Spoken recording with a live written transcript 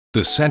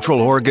The Central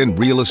Oregon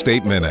Real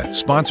Estate Minute,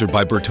 sponsored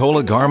by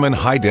Birtola, Garmyn,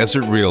 High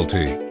Desert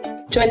Realty.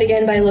 Joined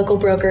again by local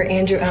broker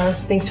Andrew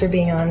Ellis. Thanks for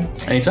being on.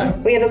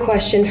 Anytime. We have a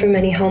question for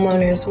many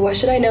homeowners. What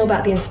should I know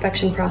about the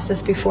inspection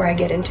process before I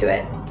get into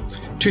it?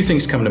 Two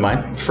things come to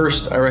mind.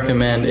 First, I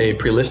recommend a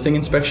pre-listing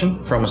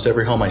inspection for almost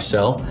every home I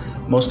sell.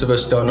 Most of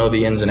us don't know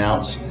the ins and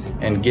outs,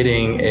 and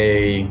getting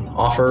an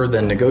offer,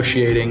 then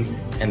negotiating,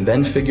 and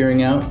then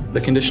figuring out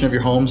the condition of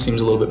your home seems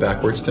a little bit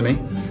backwards to me.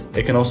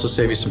 It can also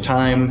save you some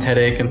time,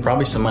 headache, and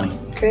probably some money.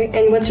 Great.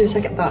 And what's your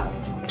second thought?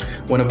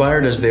 When a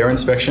buyer does their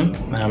inspection,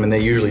 and they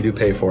usually do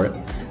pay for it,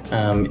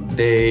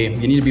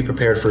 you need to be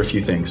prepared for a few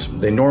things.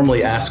 They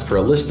normally ask for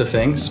a list of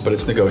things, but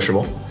it's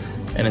negotiable.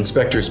 An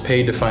inspector is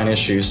paid to find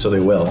issues, so they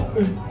will.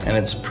 And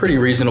it's pretty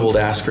reasonable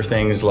to ask for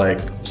things like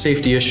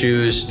safety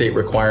issues, state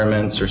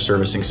requirements, or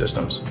servicing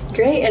systems.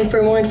 Great. And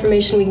for more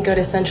information, we can go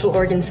to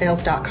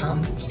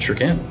centraloregonsales.com. Sure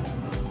can.